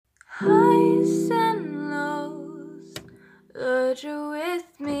Highs and lows, Lord, you're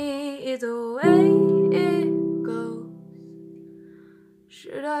with me either way it goes.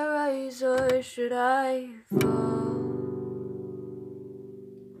 Should I rise or should I fall?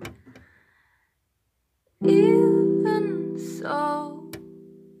 Even so,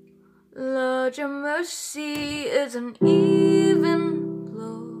 Lord, your mercy is an even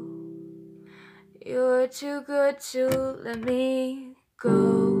blow. You're too good to let me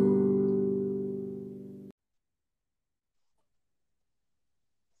go.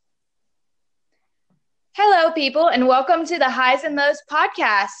 Hello, people, and welcome to the Highs and Lows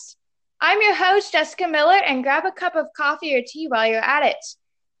podcast. I'm your host, Jessica Miller, and grab a cup of coffee or tea while you're at it.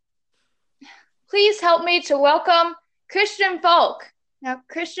 Please help me to welcome Christian Falk. Now,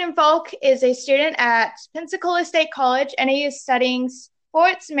 Christian Falk is a student at Pensacola State College, and he is studying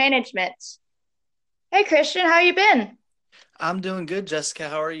sports management. Hey, Christian, how you been? I'm doing good, Jessica.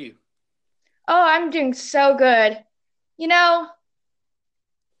 How are you? Oh, I'm doing so good. You know,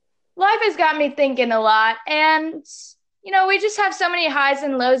 life has got me thinking a lot, and, we just have so many highs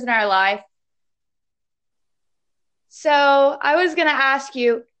and lows in our life. So I was going to ask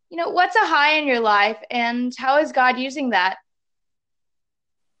you, what's a high in your life and how is God using that?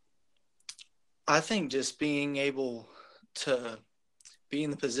 I think just being able to be in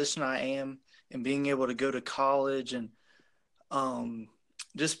the position I am and being able to go to college and um,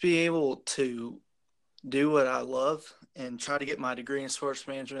 just be able to do what I love and try to get my degree in sports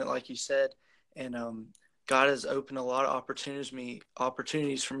management, like you said. And God has opened a lot of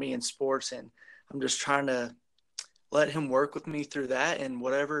opportunities for me in sports, and I'm just trying to let Him work with me through that. And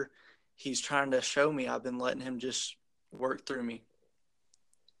whatever He's trying to show me, I've been letting Him just work through me.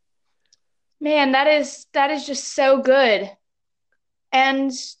 Man, that is just so good.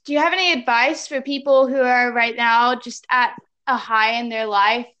 And do you have any advice for people who are right now just at a high in their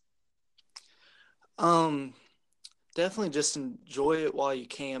life? Um, Definitely just enjoy it while you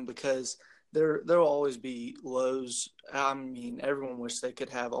can, because there'll always be lows. I mean, everyone wish they could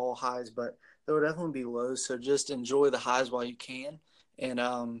have all highs, but there will definitely be lows. So just enjoy the highs while you can,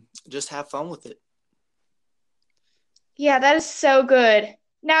 and just have fun with it. Yeah, that is so good.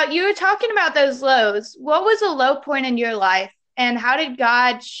 Now, you were talking about those lows. What was a low point in your life and how did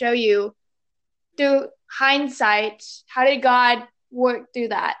God show you through hindsight? How did God work through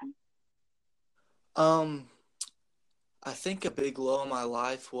that? Um, I think a big low in my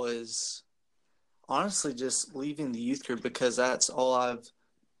life was honestly just leaving the youth group, because that's all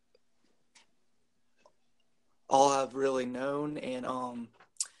I've really known. And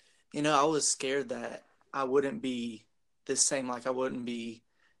I was scared that I wouldn't be the same. Like, I wouldn't be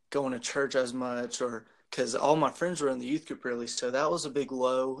going to church as much, or because all my friends were in the youth group, really. So that was a big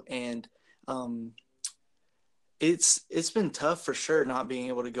low. And um, it's been tough for sure, not being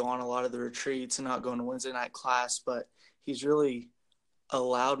able to go on a lot of the retreats and not going to Wednesday night class. But he's really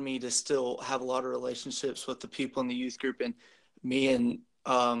allowed me to still have a lot of relationships with the people in the youth group. And me and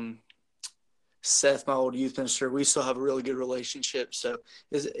Seth, my old youth minister, we still have a really good relationship. So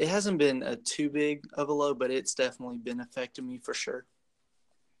it hasn't been a too big of a low, but it's definitely been affecting me for sure.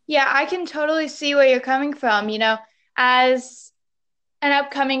 Yeah, I can totally see where you're coming from. As an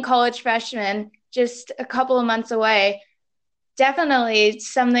upcoming college freshman, just a couple of months away, definitely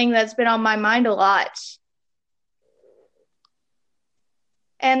something that's been on my mind a lot.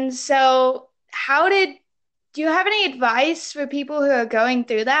 And so, do you have any advice for people who are going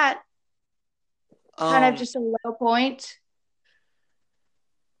through that? Kind of Um, just a low point?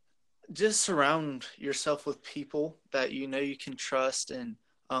 just surround yourself with people that you know you can trust, and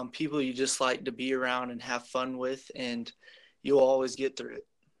people you just like to be around and have fun with, and you'll always get through it.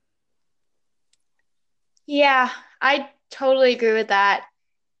 Yeah, I totally agree with that.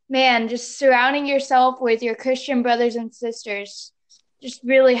 Man, just surrounding yourself with your Christian brothers and sisters just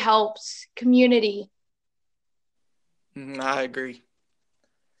really helps community. I agree.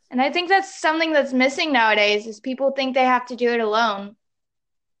 And I think that's something that's missing nowadays is people think they have to do it alone.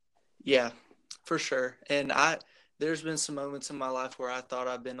 Yeah, for sure. And there's been some moments in my life where I thought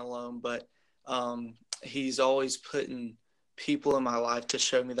I've been alone, but he's always putting people in my life to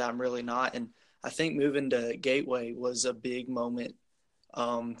show me that I'm really not. And I think moving to Gateway was a big moment,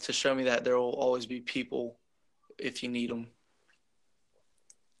 to show me that there will always be people if you need them.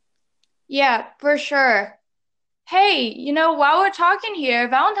 Yeah, for sure. Hey, while we're talking here,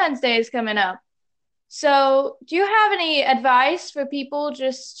 Valentine's Day is coming up. So, do you have any advice for people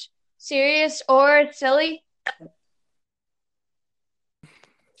just serious or silly?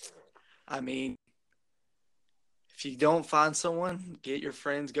 I mean, if you don't find someone, get your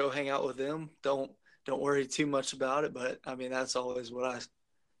friends, go hang out with them. Don't worry too much about it. But I mean, that's always what I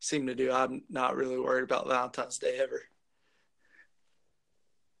seem to do. I'm not really worried about Valentine's Day ever.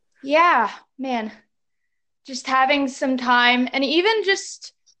 Yeah, man. Just having some time and even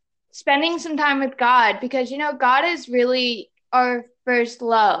just spending some time with God because, God is really our first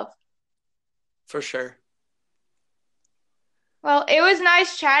love. For sure. Well, it was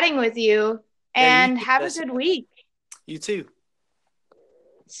nice chatting with you Yeah, you and too, have a Jessica. good week. You too.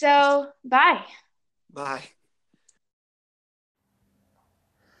 So, bye. Bye.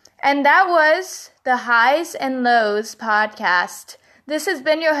 And that was the Highs and Lows podcast. This has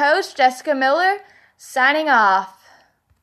been your host, Jessica Miller, signing off.